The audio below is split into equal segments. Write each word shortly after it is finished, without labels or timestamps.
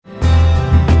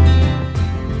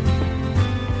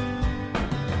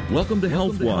Welcome to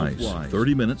HealthWise,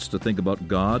 30 minutes to think about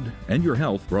God and your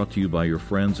health, brought to you by your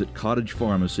friends at Cottage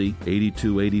Pharmacy,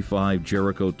 8285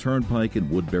 Jericho Turnpike in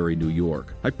Woodbury, New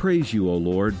York. I praise you, O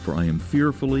Lord, for I am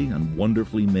fearfully and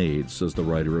wonderfully made, says the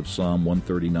writer of Psalm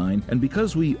 139. And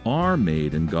because we are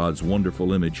made in God's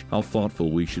wonderful image, how thoughtful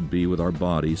we should be with our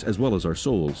bodies as well as our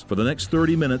souls. For the next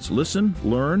 30 minutes, listen,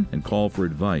 learn, and call for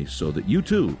advice so that you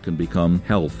too can become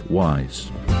health-wise.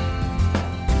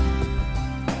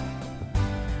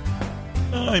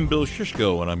 I'm Bill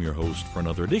Shishko, and I'm your host for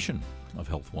another edition of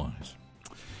HealthWise.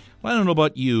 Well, I don't know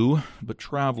about you, but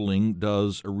traveling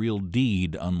does a real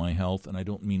deed on my health, and I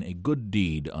don't mean a good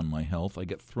deed on my health. I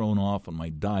get thrown off on my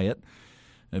diet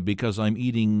because I'm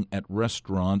eating at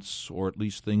restaurants, or at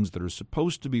least things that are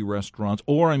supposed to be restaurants,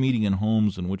 or I'm eating in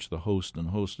homes in which the host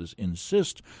and hostess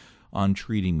insist on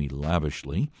treating me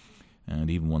lavishly. And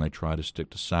even when I try to stick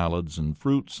to salads and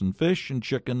fruits and fish and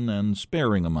chicken and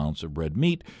sparing amounts of red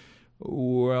meat,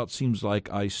 well, it seems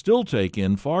like I still take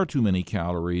in far too many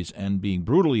calories, and being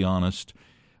brutally honest,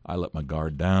 I let my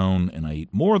guard down and I eat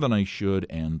more than I should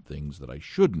and things that I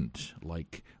shouldn't,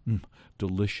 like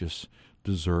delicious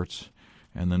desserts.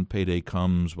 And then payday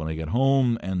comes when I get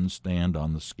home and stand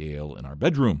on the scale in our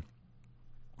bedroom.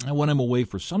 And when I'm away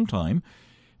for some time,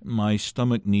 my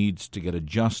stomach needs to get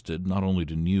adjusted not only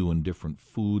to new and different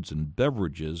foods and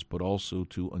beverages, but also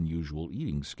to unusual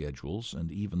eating schedules,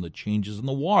 and even the changes in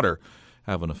the water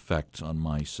have an effect on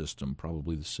my system,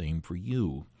 probably the same for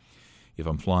you. If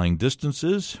I'm flying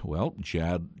distances, well,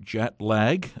 jet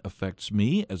lag affects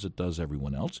me as it does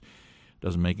everyone else.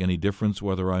 Doesn't make any difference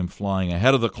whether I'm flying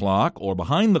ahead of the clock or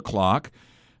behind the clock.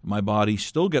 My body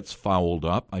still gets fouled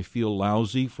up. I feel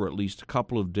lousy for at least a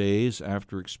couple of days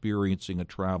after experiencing a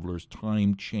traveler's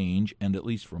time change, and at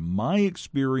least from my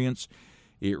experience,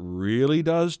 it really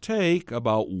does take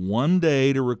about 1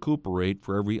 day to recuperate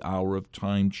for every hour of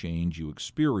time change you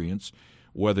experience,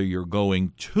 whether you're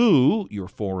going to your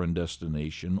foreign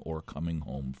destination or coming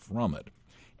home from it.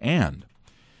 And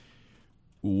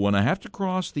when I have to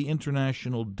cross the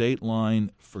international date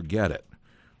line, forget it.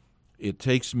 It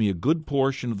takes me a good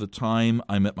portion of the time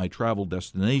I'm at my travel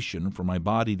destination for my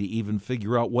body to even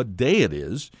figure out what day it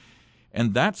is,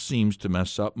 and that seems to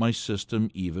mess up my system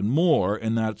even more,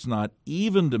 and that's not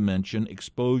even to mention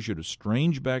exposure to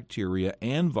strange bacteria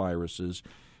and viruses,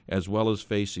 as well as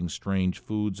facing strange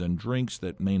foods and drinks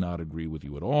that may not agree with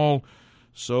you at all.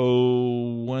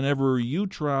 So whenever you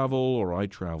travel or I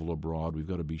travel abroad, we've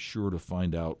got to be sure to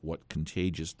find out what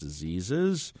contagious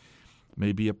diseases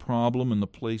may be a problem in the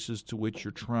places to which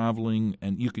you're traveling,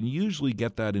 and you can usually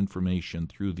get that information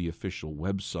through the official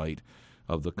website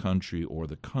of the country or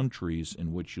the countries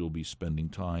in which you'll be spending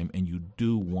time, and you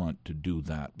do want to do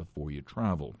that before you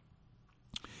travel.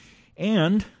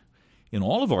 And in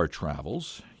all of our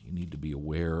travels, you need to be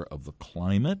aware of the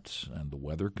climate and the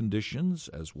weather conditions,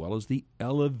 as well as the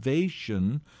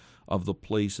elevation of the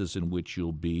places in which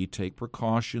you'll be. Take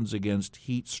precautions against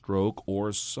heat stroke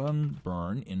or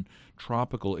sunburn in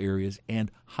tropical areas, and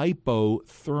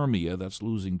hypothermia, that's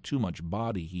losing too much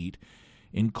body heat,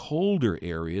 in colder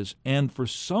areas. And for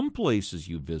some places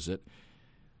you visit,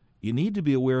 you need to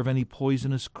be aware of any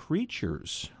poisonous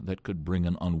creatures that could bring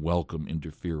an unwelcome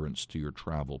interference to your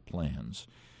travel plans.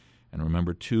 And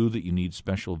remember, too, that you need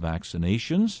special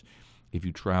vaccinations if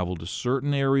you travel to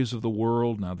certain areas of the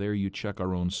world. Now, there you check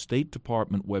our own State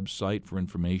Department website for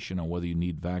information on whether you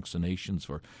need vaccinations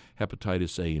for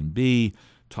hepatitis A and B,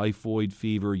 typhoid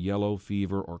fever, yellow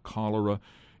fever, or cholera.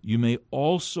 You may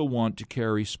also want to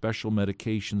carry special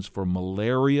medications for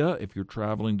malaria if you're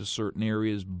traveling to certain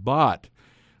areas, but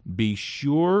be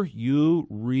sure you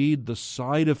read the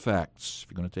side effects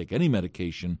if you're going to take any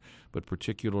medication, but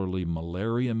particularly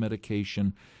malaria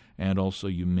medication. And also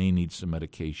you may need some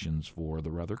medications for the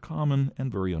rather common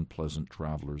and very unpleasant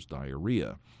traveler's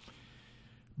diarrhea.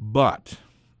 But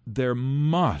there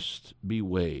must be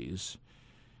ways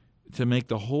to make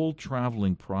the whole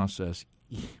traveling process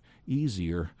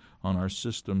easier on our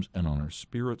systems and on our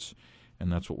spirits.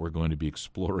 And that's what we're going to be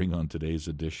exploring on today's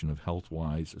edition of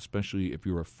HealthWise, especially if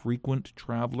you're a frequent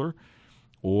traveler,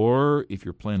 or if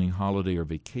you're planning holiday or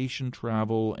vacation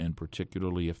travel, and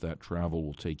particularly if that travel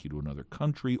will take you to another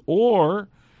country, or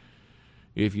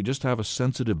if you just have a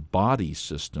sensitive body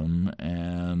system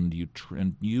and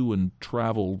you and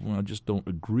travel just don't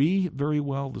agree very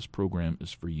well, this program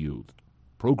is for you. The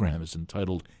program is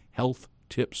entitled Health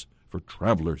Tips for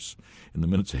Travelers. In the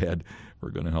minutes ahead, we're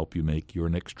going to help you make your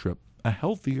next trip a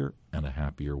healthier and a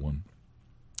happier one.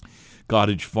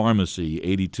 Cottage Pharmacy,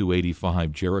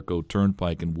 8285 Jericho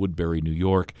Turnpike in Woodbury, New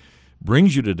York.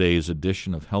 brings you today's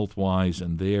edition of HealthWise,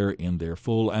 and there in their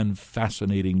full and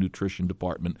fascinating nutrition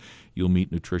department, you'll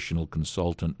meet nutritional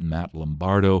consultant Matt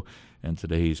Lombardo, and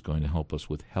today he's going to help us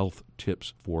with health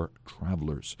tips for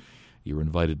travelers. You're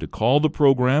invited to call the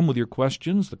program with your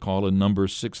questions. The call-in number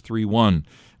is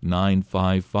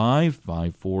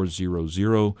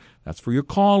 631-955-5400. That's for your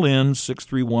call-in,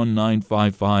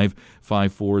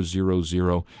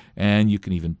 631-955-5400. And you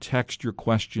can even text your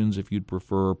questions if you'd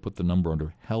prefer. Put the number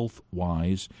under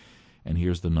HealthWise. And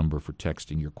here's the number for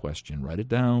texting your question. Write it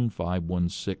down,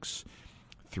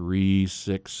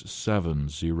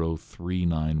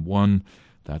 516-367-0391.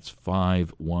 That's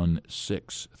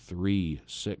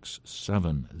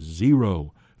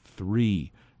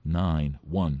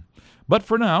 516-367-0391. But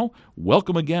for now,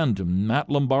 welcome again to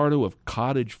Matt Lombardo of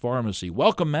Cottage Pharmacy.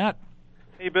 Welcome, Matt.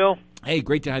 Hey, Bill. Hey,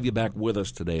 great to have you back with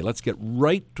us today. Let's get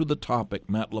right to the topic,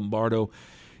 Matt Lombardo.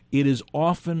 It is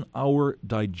often our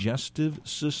digestive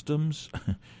systems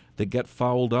that get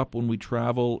fouled up when we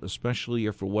travel, especially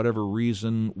if for whatever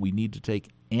reason we need to take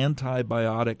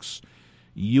antibiotics.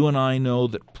 You and I know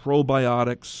that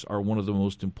probiotics are one of the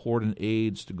most important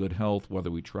aids to good health, whether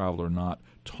we travel or not.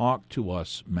 Talk to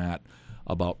us, Matt,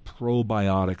 about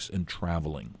probiotics and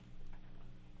traveling.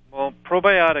 Well,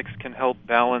 probiotics can help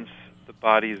balance the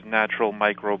body's natural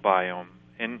microbiome.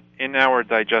 In our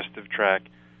digestive tract,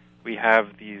 we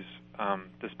have this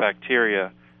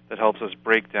bacteria that helps us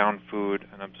break down food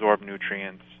and absorb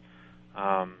nutrients,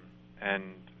 and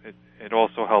it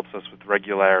also helps us with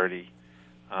regularity.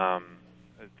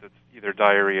 It's either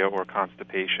diarrhea or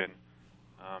constipation.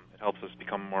 It helps us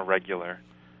become more regular.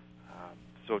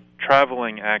 So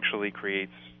traveling actually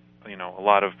creates, a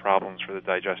lot of problems for the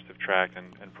digestive tract,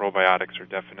 and probiotics are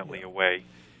definitely a way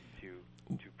to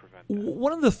prevent that.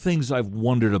 One of the things I've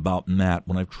wondered about, Matt,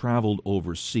 when I've traveled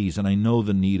overseas, and I know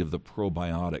the need of the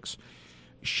probiotics,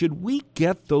 should we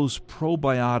get those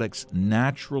probiotics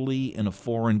naturally in a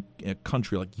foreign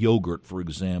country, like yogurt, for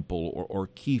example, or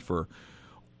kefir?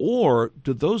 Or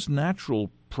do those natural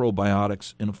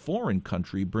probiotics in a foreign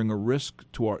country bring a risk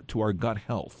to our gut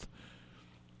health?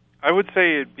 I would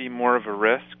say it'd be more of a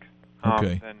risk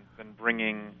than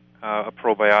bringing a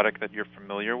probiotic that you're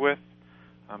familiar with.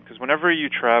 Because whenever you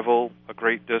travel a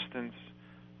great distance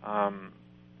to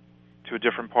a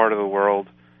different part of the world,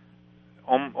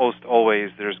 almost always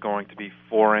there's going to be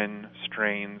foreign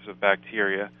strains of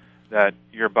bacteria that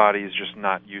your body is just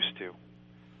not used to.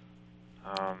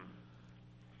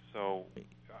 So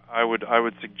I would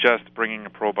suggest bringing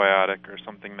a probiotic or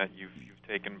something that you've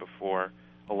taken before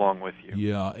along with you.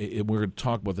 Yeah, we're going to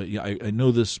talk about that. Yeah, I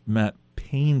know this, Matt,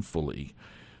 painfully.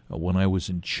 When I was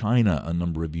in China a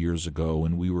number of years ago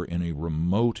and we were in a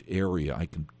remote area, I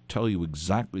can tell you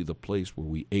exactly the place where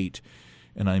we ate,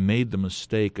 and I made the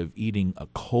mistake of eating a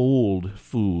cold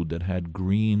food that had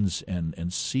greens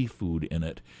and seafood in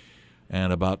it.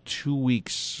 And about 2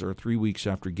 weeks or 3 weeks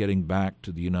after getting back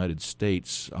to the United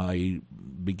States, I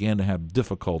began to have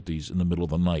difficulties in the middle of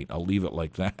the night. I'll leave it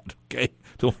like that, okay?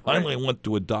 Till finally I went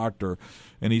to a doctor,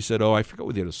 and he said, I forgot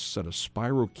whether he said a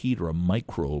spirochete or a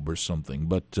microbe or something.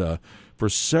 But for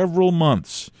several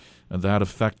months, that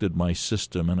affected my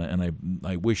system, and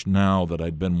I wish now that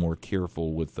I'd been more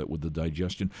careful with the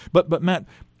digestion. But Matt,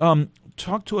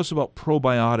 talk to us about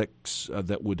probiotics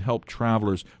that would help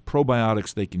travelers,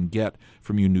 probiotics they can get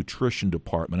from your nutrition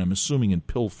department, I'm assuming in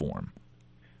pill form.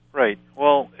 Right.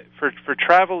 Well, for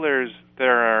travelers,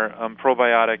 there are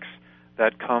probiotics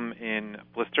that come in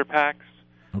blister packs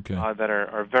that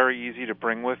are very easy to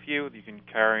bring with you. You can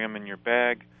carry them in your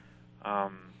bag.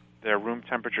 They're room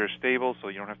temperature stable, so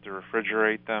you don't have to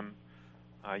refrigerate them.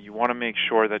 You want to make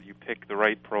sure that you pick the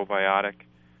right probiotic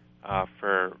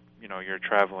for your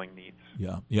traveling needs.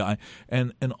 Yeah.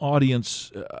 And an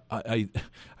audience, I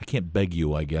can't beg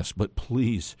you, I guess, but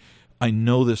please, I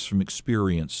know this from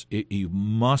experience. You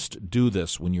must do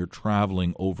this when you're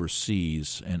traveling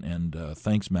overseas, and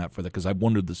thanks, Matt, for that, because I've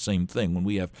wondered the same thing. When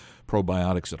we have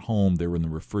probiotics at home, they're in the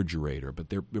refrigerator, but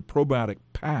they're probiotic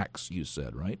packs, you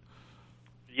said, right?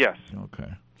 Yes.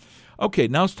 Okay,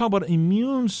 now let's talk about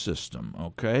immune system,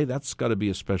 okay? That's got to be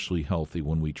especially healthy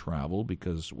when we travel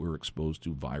because we're exposed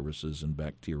to viruses and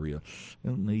bacteria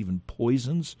and even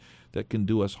poisons that can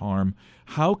do us harm.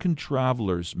 How can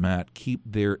travelers, Matt, keep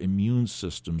their immune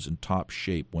systems in top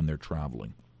shape when they're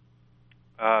traveling?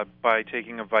 By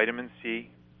taking a vitamin C.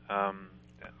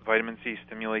 Vitamin C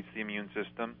stimulates the immune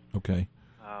system. Okay.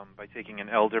 By taking an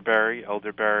elderberry in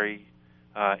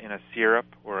a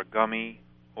syrup or a gummy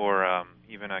or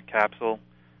even a capsule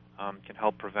can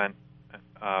help prevent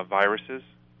viruses,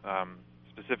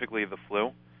 specifically the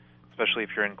flu. especially if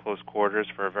you're in close quarters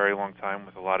for a very long time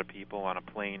with a lot of people on a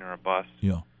plane or a bus.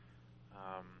 Yeah.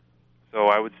 So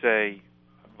I would say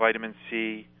vitamin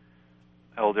C,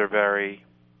 elderberry,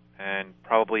 and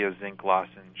probably a zinc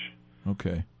lozenge.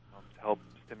 Okay. To help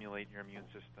stimulate your immune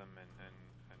system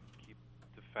and keep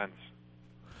defense.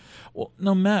 Well,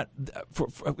 now, Matt,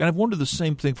 and I've wondered the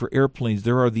same thing for airplanes.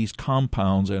 There are these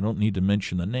compounds, I don't need to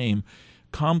mention the name,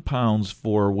 compounds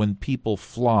for when people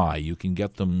fly. You can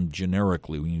get them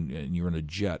generically when you're in a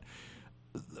jet.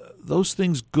 Those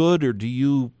things good, or do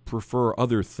you prefer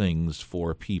other things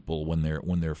for people when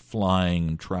they're flying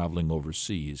and traveling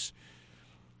overseas?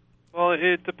 Well,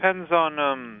 it depends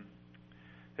on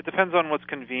what's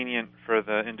convenient for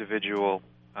the individual.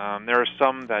 There are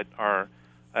some that are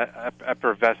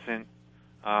effervescent,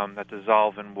 that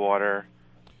dissolve in water,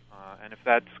 and if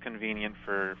that's convenient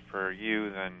for you,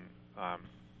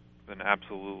 then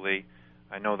absolutely.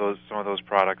 I know some of those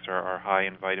products are high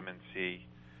in vitamin C,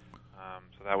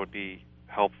 so that would be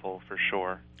helpful for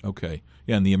sure. Okay,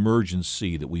 yeah, and the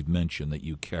emergency that we've mentioned that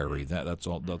you carry, that's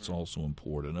also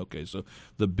important. Okay, so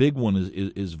the big one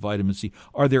is vitamin C.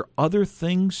 Are there other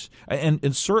things?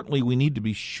 And certainly we need to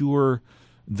be sure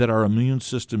that our immune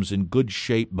system's in good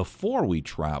shape before we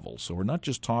travel. So we're not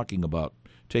just talking about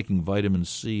taking vitamin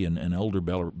C and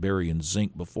elderberry and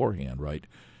zinc beforehand, right?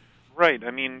 Right.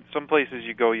 I mean, some places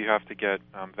you go, you have to get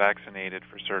vaccinated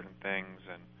for certain things,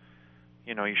 and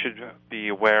you should be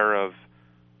aware of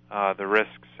the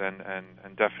risks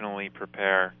and definitely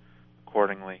prepare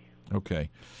accordingly. Okay.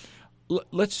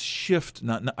 Let's shift.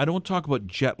 Now, I don't want to talk about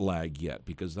jet lag yet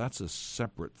because that's a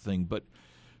separate thing, but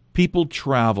people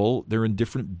travel. They're in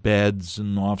different beds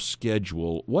and off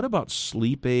schedule. What about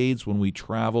sleep aids when we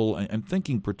travel? I'm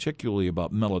thinking particularly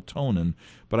about melatonin,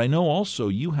 but I know also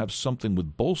you have something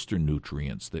with bolster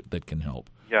nutrients that can help.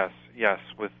 Yes,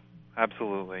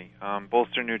 absolutely.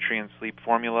 Bolster Nutrient Sleep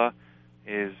Formula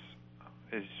is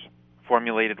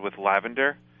formulated with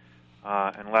lavender,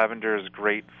 and lavender is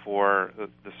great for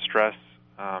the stress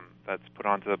that's put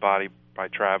onto the body by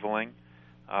traveling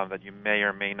that you may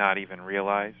or may not even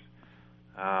realize.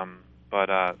 But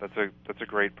that's a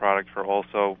great product for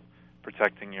also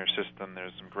protecting your system.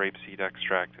 There's some grapeseed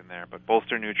extract in there, but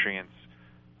Bolster Nutrients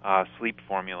Sleep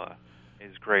Formula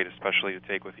is great, especially to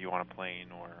take with you on a plane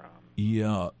or.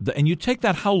 Yeah, and you take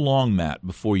that how long, Matt,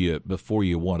 before you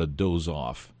want to doze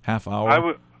off? Half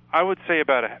hour? I would say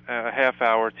about a half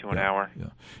hour to an hour.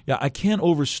 Yeah. I can't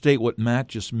overstate what Matt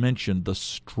just mentioned. The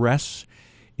stress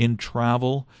in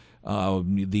travel,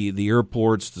 the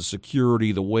airports, the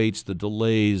security, the waits, the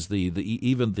delays,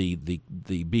 even the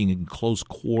being in close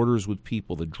quarters with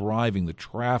people, the driving, the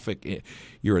traffic.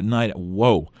 You're at night.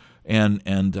 Whoa.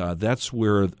 And that's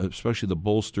where, especially the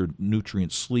Bolster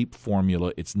Nutrient Sleep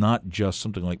Formula, it's not just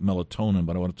something like melatonin,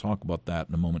 but I want to talk about that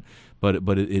in a moment. But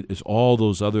it is all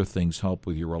those other things help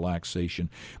with your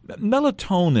relaxation.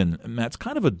 Melatonin, Matt, it's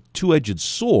kind of a two-edged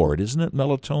sword, isn't it,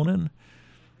 melatonin?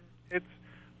 It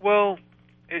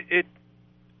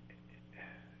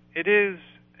is,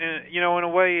 in a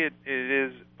way it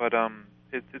is, but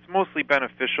it's mostly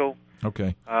beneficial.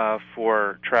 Okay.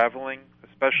 For traveling.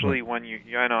 Especially when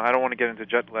I know I don't want to get into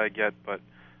jet lag yet, but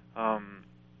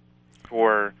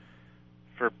for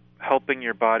helping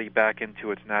your body back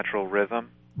into its natural rhythm,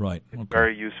 right? It's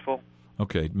very useful.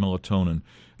 Okay, melatonin,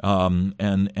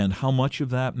 and how much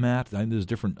of that, Matt? There's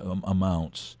different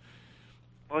amounts.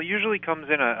 Well, it usually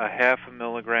comes in a half a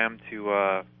milligram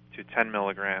to 10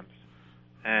 milligrams,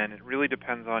 and it really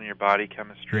depends on your body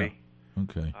chemistry. Yeah.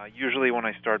 Okay. Usually, when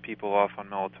I start people off on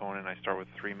melatonin, I start with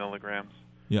 3 milligrams.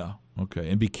 Yeah, okay.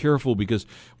 And be careful because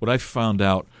what I found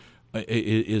out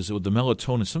is with the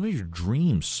melatonin, some of your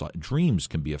dreams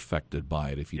can be affected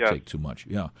by it if you take too much.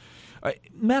 Yeah.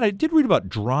 Matt, I did read about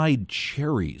dried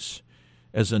cherries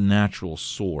as a natural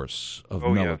source of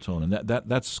melatonin. Yeah.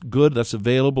 That's good? That's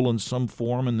available in some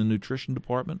form in the nutrition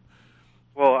department?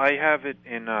 Well, I have it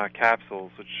in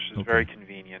capsules, which is very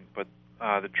convenient. But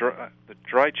the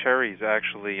dried cherries,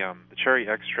 actually, the cherry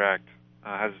extract,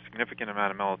 has a significant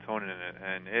amount of melatonin in it,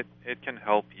 and it can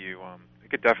help you. It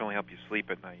could definitely help you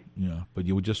sleep at night. Yeah, but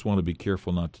you would just want to be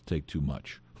careful not to take too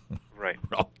much. Right.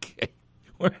 Okay.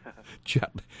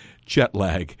 Jet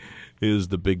lag is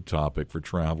the big topic for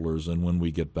travelers, and when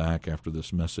we get back after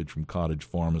this message from Cottage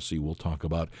Pharmacy, we'll talk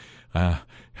about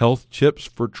health tips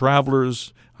for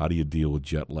travelers. How do you deal with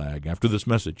jet lag? After this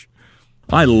message.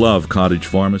 I love Cottage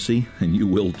Pharmacy, and you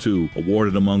will too.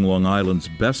 Awarded among Long Island's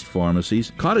best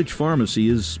pharmacies, Cottage Pharmacy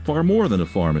is far more than a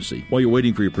pharmacy. While you're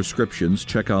waiting for your prescriptions,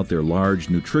 check out their large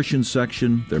nutrition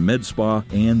section, their med spa,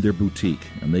 and their boutique.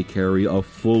 And they carry a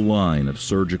full line of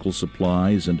surgical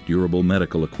supplies and durable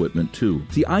medical equipment too.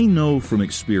 See, I know from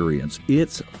experience,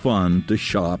 it's fun to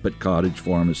shop at Cottage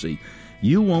Pharmacy.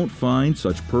 You won't find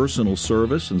such personal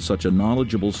service and such a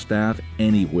knowledgeable staff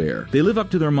anywhere. They live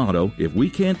up to their motto, if we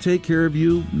can't take care of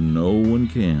you, no one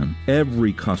can.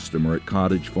 Every customer at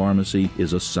Cottage Pharmacy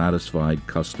is a satisfied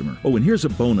customer. Oh, and here's a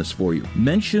bonus for you.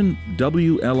 Mention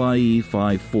WLIE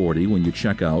 540 when you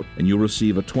check out, and you'll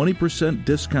receive a 20%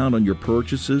 discount on your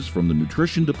purchases from the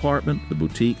nutrition department, the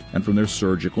boutique, and from their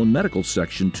surgical and medical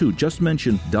section too. Just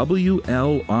mention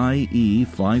WLIE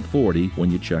 540 when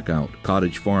you check out.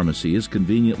 Cottage Pharmacy is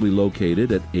conveniently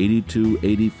located at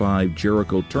 8285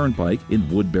 Jericho Turnpike in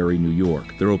Woodbury, New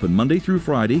York. They're open Monday through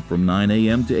Friday from 9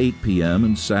 a.m. to 8 p.m.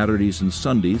 and Saturdays and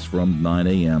Sundays from 9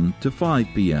 a.m. to 5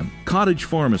 p.m. Cottage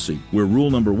Pharmacy, where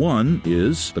rule number 1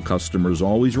 is the customer's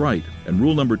always right, and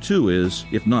rule number 2 is,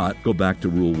 if not, go back to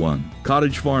rule 1.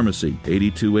 Cottage Pharmacy,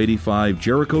 8285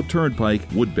 Jericho Turnpike,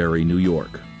 Woodbury, New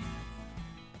York.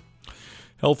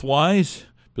 Health-wise,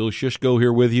 Bill Shishko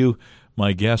here with you.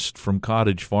 My guest from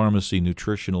Cottage Pharmacy,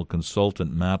 nutritional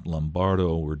consultant Matt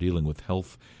Lombardo. We're dealing with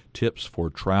health tips for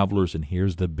travelers, and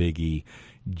here's the biggie,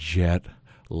 jet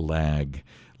lag.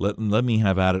 Let me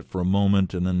have at it for a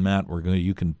moment, and then Matt,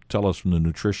 you can tell us from the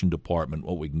nutrition department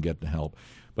what we can get to help.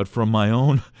 But from my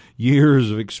own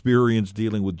years of experience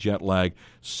dealing with jet lag,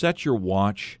 set your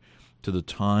watch to the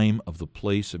time of the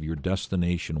place of your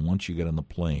destination once you get on the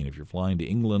plane. If you're flying to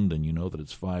England and you know that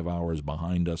it's 5 hours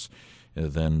behind us,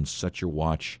 then set your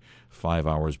watch 5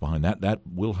 hours behind. That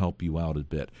will help you out a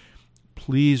bit.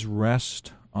 Please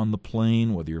rest on the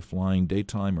plane, whether you're flying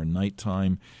daytime or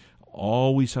nighttime.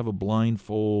 Always have a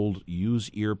blindfold, use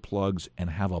earplugs, and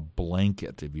have a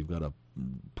blanket. If you've got to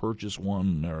purchase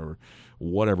one or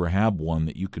whatever, have one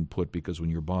that you can put, because when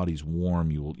your body's warm,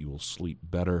 you will sleep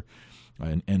better.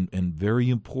 And very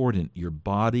important, your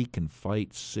body can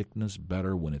fight sickness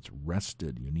better when it's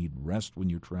rested. You need rest when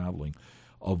you're traveling.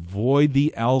 Avoid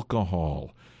the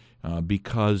alcohol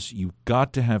because you've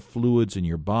got to have fluids in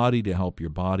your body to help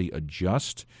your body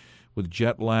adjust. With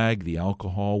jet lag, the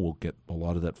alcohol will get a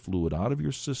lot of that fluid out of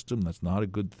your system. That's not a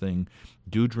good thing.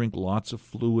 Do drink lots of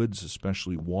fluids,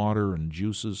 especially water and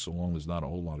juices, so long as there's not a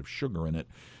whole lot of sugar in it.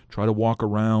 Try to walk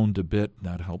around a bit.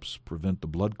 That helps prevent the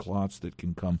blood clots that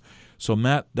can come. So,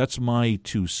 Matt, that's my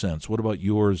 2 cents. What about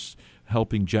yours,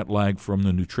 helping jet lag from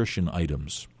the nutrition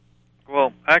items?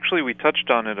 Well, actually, we touched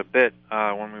on it a bit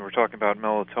when we were talking about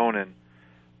melatonin.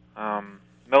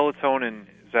 Melatonin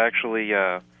is actually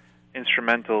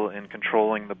instrumental in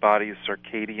controlling the body's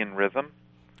circadian rhythm,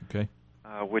 okay,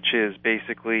 which is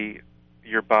basically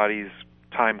your body's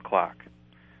time clock.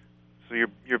 So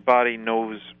your body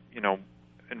knows,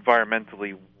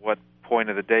 environmentally what point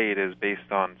of the day it is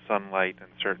based on sunlight and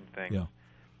certain things. Yeah.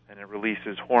 And it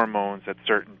releases hormones at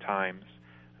certain times,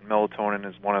 and melatonin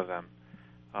is one of them.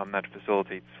 That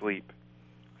facilitates sleep.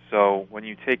 So when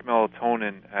you take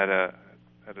melatonin at a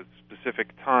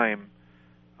specific time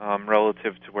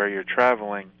relative to where you're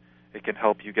traveling, it can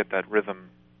help you get that rhythm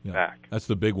back. That's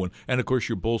the big one. And, of course,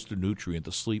 your bolster nutrient,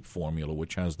 the sleep formula,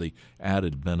 which has the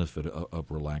added benefit of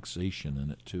relaxation in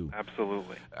it, too.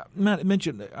 Absolutely. Matt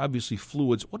mentioned, obviously,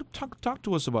 fluids. Talk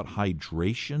to us about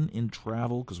hydration in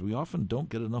travel, because we often don't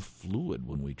get enough fluid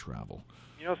when we travel.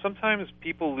 Sometimes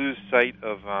people lose sight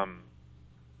of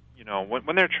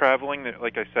when they're traveling,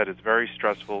 like I said, it's very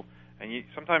stressful, and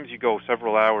sometimes you go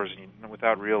several hours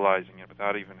without realizing it,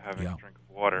 without even having a drink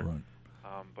of water. Right.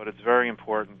 But it's very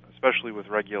important, especially with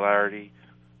regularity.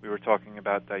 We were talking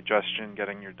about digestion,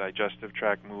 getting your digestive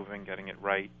tract moving, getting it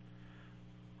right.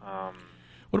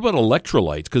 What about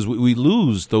electrolytes? Because we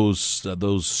lose those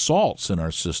salts in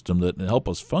our system that help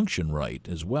us function right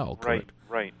as well, correct?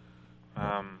 Right.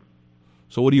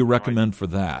 So what do you recommend for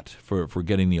that, for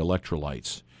getting the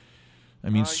electrolytes? I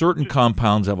mean, certain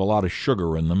compounds have a lot of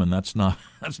sugar in them, and that's not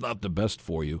the best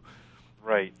for you.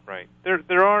 Right.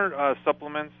 There are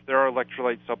supplements. There are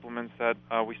electrolyte supplements that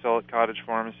we sell at Cottage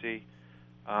Pharmacy.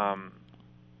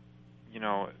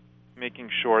 Making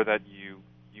sure that you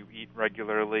eat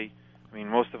regularly. I mean,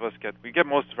 most of us get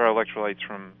most of our electrolytes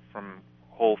from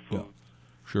whole foods.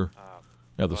 Yeah, sure.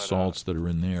 The salts that are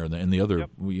in there, and the other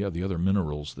the other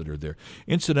minerals that are there.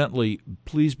 Incidentally,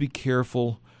 please be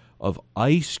careful of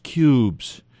ice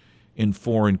cubes in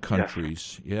foreign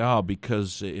countries. Yes. Yeah,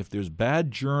 because if there's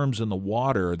bad germs in the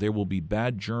water, there will be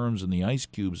bad germs in the ice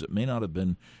cubes that may not have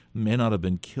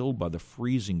been killed by the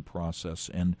freezing process.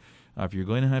 And if you're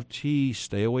going to have tea,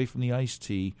 stay away from the iced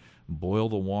tea. Boil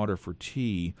the water for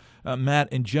tea. Matt,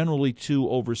 and generally, too,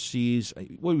 overseas,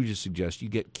 what would you suggest? You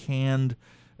get canned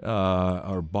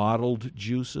or bottled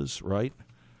juices, right?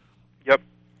 Yep.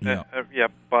 Yeah.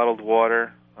 Yep. Bottled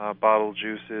water, bottled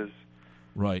juices.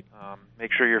 Right.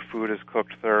 Make sure your food is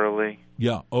cooked thoroughly.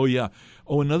 Yeah. Oh, yeah.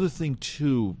 Oh, another thing,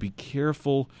 too, be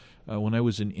careful. When I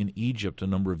was in Egypt a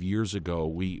number of years ago,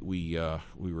 we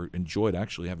enjoyed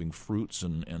actually having fruits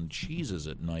and cheeses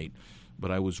at night. But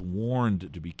I was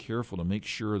warned to be careful to make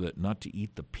sure that not to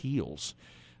eat the peels,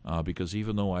 because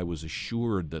even though I was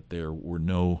assured that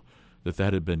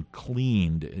that had been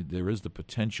cleaned, there is the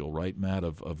potential, right, Matt,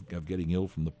 of getting ill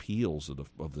from the peels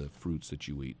of the fruits that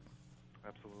you eat.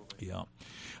 Absolutely.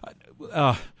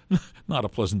 Yeah. Not a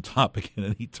pleasant topic at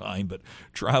any time, but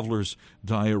travelers'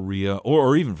 diarrhea,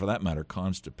 or even for that matter,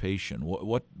 constipation.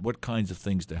 What kinds of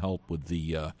things to help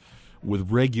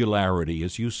with regularity,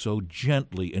 as you so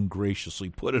gently and graciously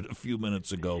put it a few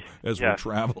minutes ago as we're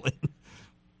traveling?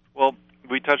 Well,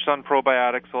 we touched on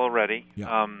probiotics already.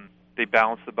 Yeah. They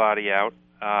balance the body out.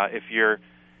 If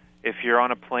you're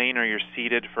on a plane or you're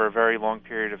seated for a very long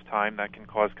period of time, that can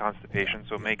cause constipation,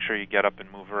 so make sure you get up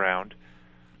and move around.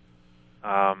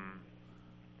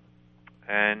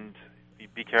 And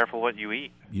be careful what you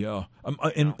eat. Yeah,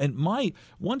 and my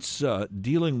once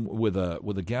dealing with a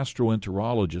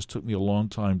gastroenterologist, took me a long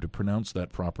time to pronounce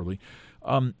that properly.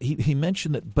 He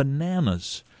mentioned that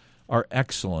bananas are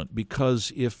excellent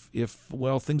because if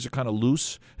things are kind of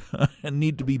loose and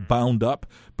need to be bound up,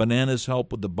 bananas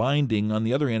help with the binding. On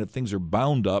the other hand, if things are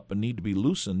bound up and need to be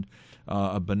loosened,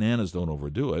 bananas don't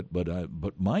overdo it.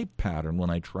 But my pattern when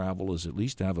I travel is at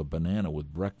least to have a banana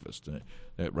with breakfast.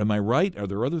 Am I right? Are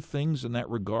there other things in that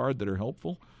regard that are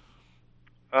helpful?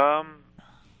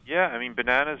 Yeah, I mean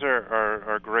bananas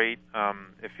are great.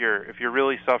 If you're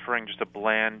really suffering just a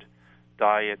bland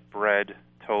diet, bread,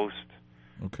 toast.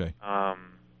 Okay.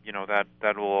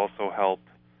 That will also help.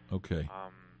 Okay.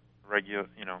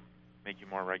 Make you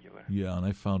more regular. Yeah, and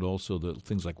I found also that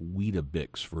things like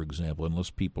Weetabix, for example,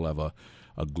 unless people have a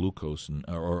glucose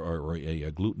or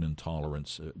a gluten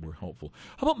intolerance, were helpful.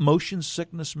 How about motion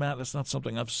sickness, Matt? That's not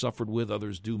something I've suffered with.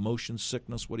 Others do. Motion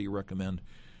sickness. What do you recommend?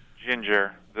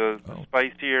 Ginger. The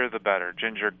spicier, the better.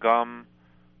 Ginger gum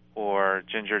or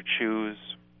ginger chews.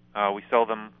 We sell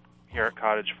them here at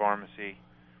Cottage Pharmacy.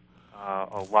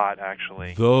 A lot,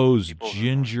 actually. Those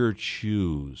ginger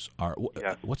chews are.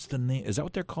 Yes. What's the name? Is that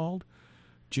what they're called?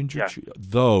 Ginger yes. chews.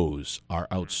 Those are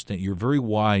outstanding. You're very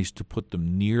wise to put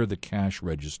them near the cash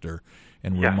register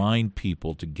and remind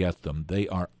people to get them.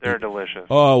 They're delicious.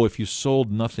 Oh, if you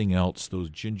sold nothing else, those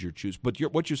ginger chews. But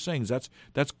what you're saying is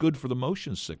that's good for the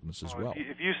motion sickness as well.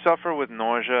 If you suffer with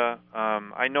nausea,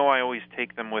 I know I always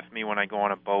take them with me when I go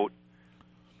on a boat.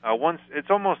 It's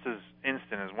almost as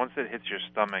instant as once it hits your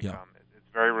stomach. Yeah. It's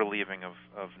very relieving of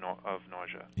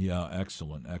nausea. Yeah,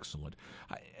 excellent.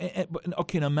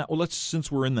 Okay, now Matt. Well,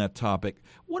 since we're in that topic,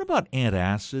 what about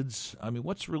antacids? I mean,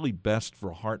 what's really best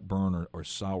for heartburn or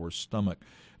sour stomach,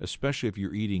 especially if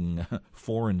you're eating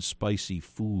foreign spicy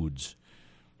foods?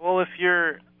 Well, if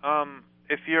you're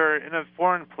in a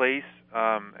foreign place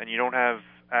and you don't have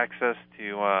access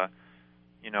to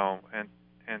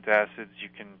antacids, you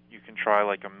can try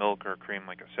like a milk or a cream,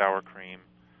 like a sour cream.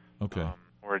 Okay.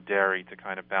 Or a dairy to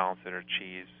kind of balance it, or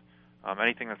cheese.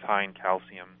 Anything that's high in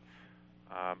calcium.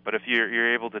 But if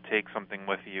you're able to take something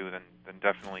with you, then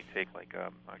definitely take like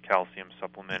a calcium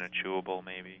supplement, a chewable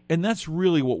maybe. And that's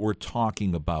really what we're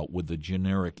talking about with the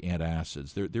generic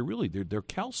antacids. They're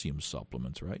calcium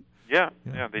supplements, right? Yeah.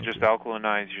 They just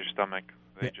alkalinize your stomach.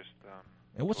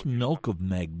 And what's milk of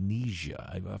magnesia?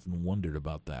 I've often wondered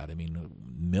about that. I mean,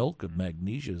 milk of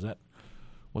magnesia,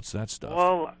 what's that stuff?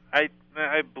 Well, I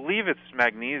believe it's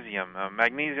magnesium.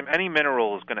 Magnesium, any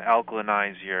mineral is going to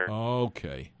alkalinize your...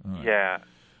 Okay. All right. Yeah.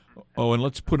 Oh, and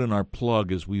let's put in our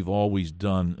plug, as we've always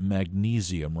done,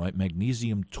 magnesium, right?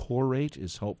 Magnesium taurate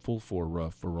is helpful for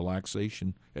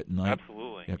relaxation at night.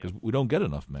 Absolutely. Yeah, because we don't get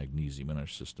enough magnesium in our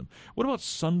system. What about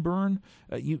sunburn?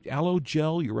 Aloe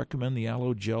gel, you recommend the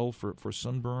aloe gel for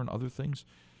sunburn, other things?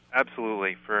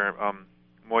 Absolutely. For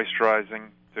moisturizing,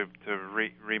 to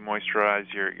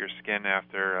re-moisturize your skin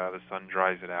after the sun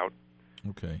dries it out.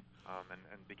 Okay.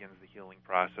 And begins the healing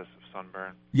process of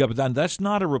sunburn. Yeah, but then that's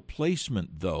not a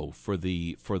replacement, though, for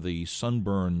the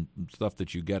sunburn stuff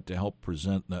that you get to help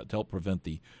prevent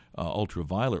the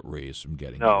ultraviolet rays from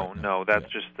getting. No, that's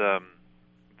just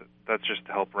that's just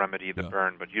to help remedy the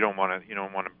burn. But you don't want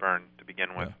to burn to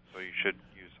begin with, so you should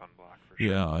use sunblock for sure.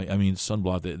 Yeah, I mean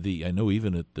sunblock. I know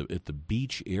even at the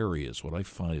beach areas, what I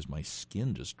find is my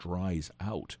skin just dries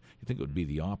out. You think it would be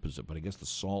the opposite, but I guess the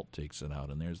salt takes it out,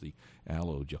 and there's the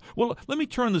aloe gel. Well, let me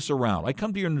turn this around. I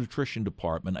come to your nutrition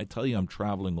department. I tell you I'm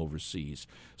traveling overseas.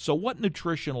 So what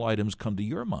nutritional items come to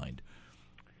your mind?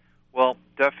 Well,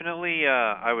 definitely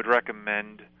I would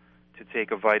recommend to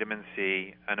take a vitamin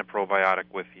C and a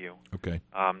probiotic with you. Okay.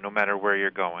 No matter where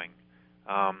you're going.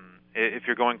 If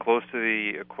you're going close to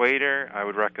the equator, I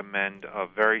would recommend a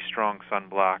very strong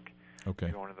sunblock. Okay.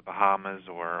 If you're going to the Bahamas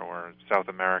or South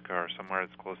America or somewhere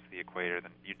that's close to the equator,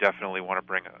 then you definitely want to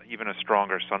bring even a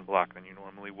stronger sunblock than you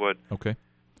normally would. Okay.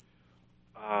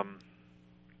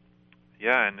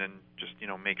 And then just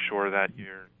make sure that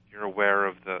you're aware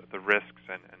of the risks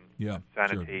and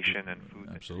sanitation and food.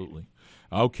 Absolutely.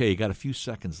 Okay, got a few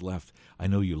seconds left. I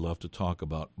know you love to talk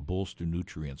about bolster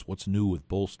nutrients. What's new with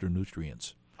bolster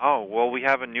nutrients? Oh, well, we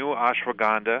have a new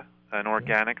ashwagandha, an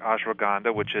organic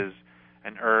ashwagandha, which is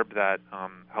an herb that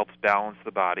helps balance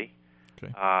the body.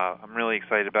 Okay. I'm really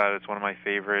excited about it. It's one of my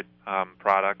favorite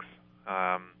products.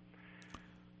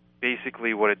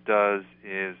 Basically, what it does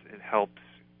is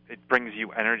it brings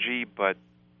you energy, but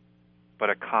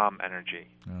a calm energy.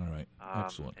 All right,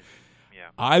 excellent. Yeah.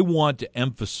 I want to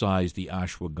emphasize the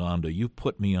ashwagandha. You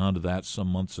put me onto that some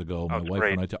months ago. My wife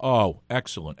great. and I.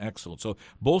 Excellent. So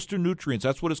bolster nutrients.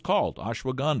 That's what it's called,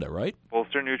 ashwagandha, right?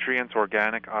 Bolster nutrients,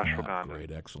 organic ashwagandha.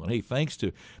 Great, excellent. Hey, thanks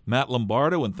to Matt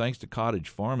Lombardo and thanks to Cottage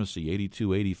Pharmacy,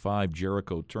 8285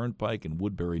 Jericho Turnpike in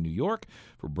Woodbury, New York,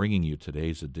 for bringing you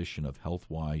today's edition of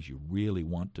HealthWise. You really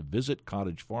want to visit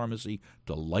Cottage Pharmacy.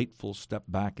 Delightful step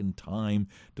back in time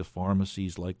to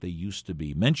pharmacies like they used to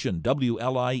be. Mention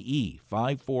WLIE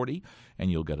 540,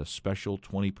 and you'll get a special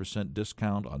 20%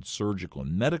 discount on surgical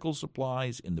and medical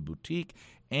supplies in the boutique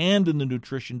and in the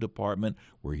nutrition department,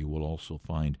 where you will also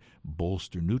find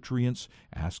bolster nutrients.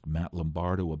 Ask Matt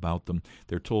Lombardo about them.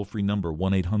 Their toll-free number,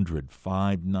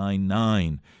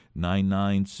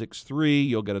 1-800-599-9963.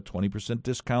 You'll get a 20%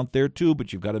 discount there, too,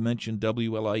 but you've got to mention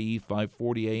WLIE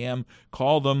 540 AM.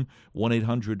 Call them,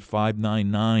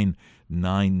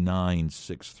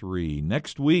 1-800-599-9963.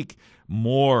 Next week,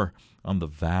 more on the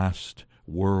vast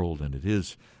world, and it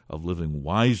is of living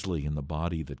wisely in the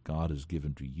body that God has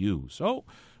given to you. So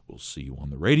we'll see you on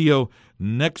the radio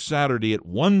next Saturday at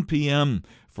 1 p.m.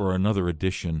 for another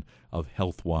edition of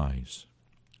HealthWise.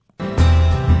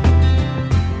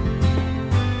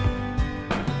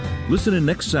 Listen in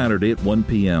next Saturday at 1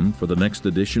 p.m. for the next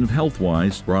edition of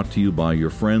HealthWise, brought to you by your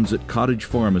friends at Cottage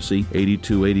Pharmacy,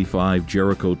 8285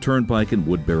 Jericho Turnpike in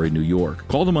Woodbury, New York.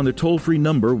 Call them on their toll-free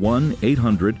number,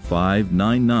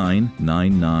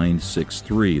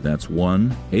 1-800-599-9963. That's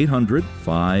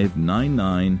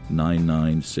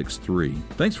 1-800-599-9963.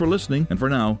 Thanks for listening, and for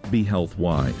now, be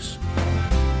HealthWise.